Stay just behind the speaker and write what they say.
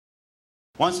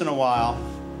Once in a while,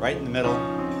 right in the middle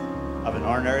of an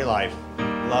ordinary life,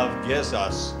 love gives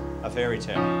us a fairy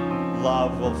tale.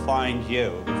 Love will find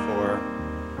you before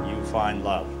you find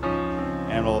love.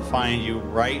 And will find you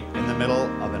right in the middle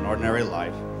of an ordinary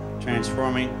life,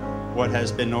 transforming what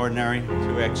has been ordinary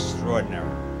to extraordinary.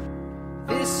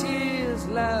 This is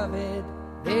love, it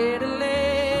did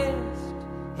last.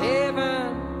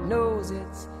 Heaven knows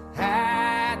it's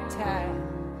high time.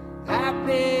 I've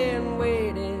been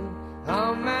waiting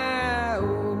on my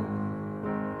own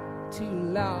too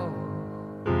long.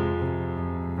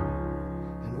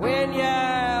 And when you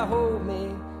hold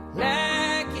me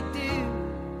like you do,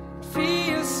 it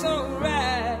feels so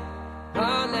right.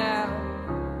 Oh, now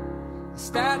I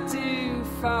start to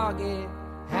forget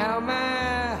how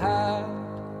my heart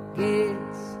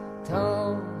gets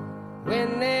torn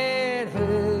when that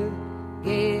hurt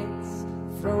gets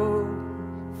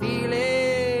thrown,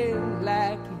 feeling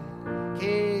like it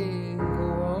can't go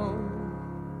on.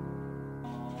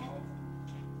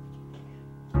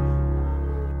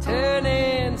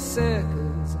 Turning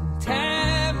circles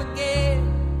time again,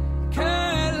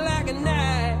 cut like a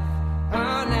knife.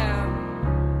 Oh, now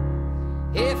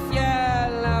if you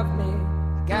love me,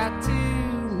 I got to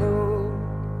know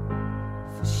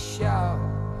for sure.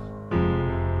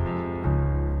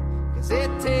 'Cause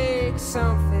it takes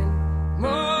something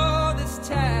more this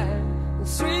time than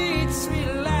sweet,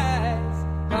 sweet lies.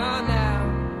 Oh, now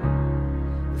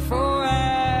before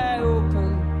I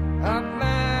open up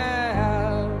my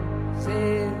arms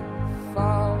and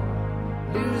fall,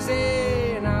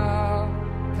 losing all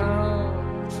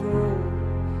control.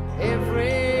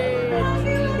 Every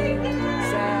dream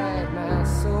inside my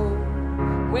soul.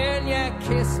 When you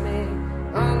kiss me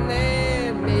on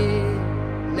that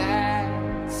midnight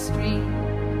street,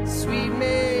 sweep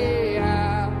me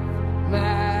off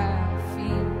my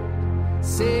feet,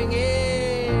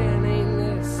 singing, ain't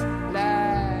this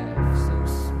life so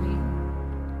sweet?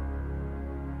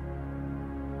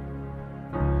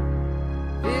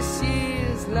 This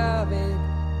is love, it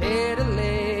better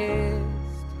last.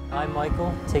 I,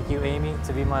 Michael, take you, Amy,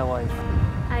 to be my wife.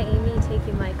 I, Amy, take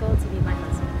you, Michael, to be my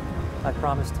husband. I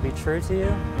promise to be true to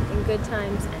you In good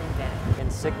times and in bad. in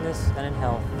sickness and in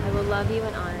health, I will love you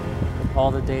and honor you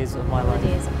all the days of my all life. the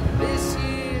days of my life. This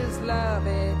is love,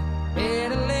 it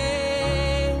better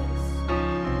last.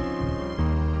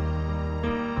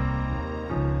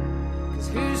 'Cause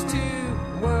who's to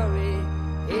worry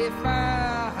if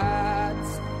our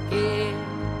hearts get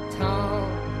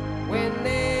torn when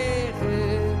that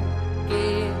hurt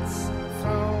gets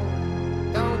thrown?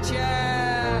 Don't you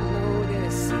know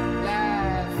this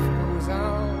life goes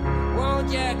on? Won't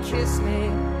you kiss me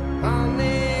on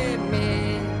that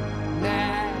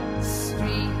midnight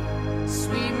street?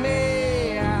 Sweep me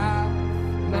off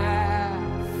my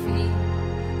feet,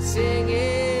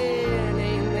 singing,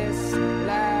 ain't this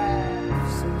life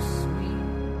so sweet?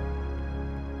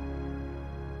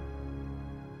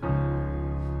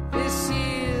 This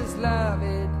is love,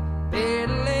 it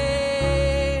better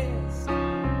last.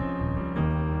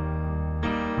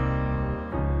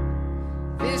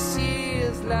 This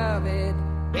is love, it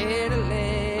better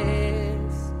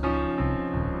last.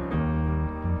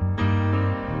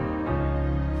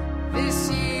 This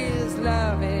is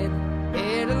love, it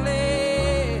better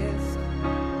last.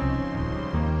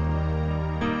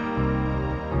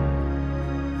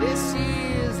 This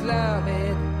is love,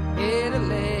 it better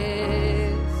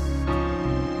last.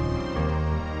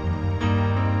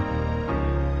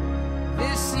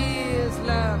 This is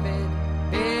love, it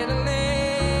better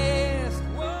last.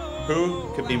 Whoa.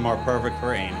 Who could be more perfect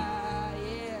for Amy?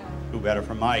 Who better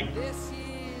for Mike? This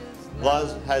is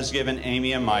Love has given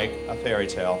Amy and Mike a fairy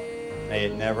tale. May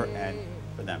it never end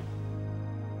for them.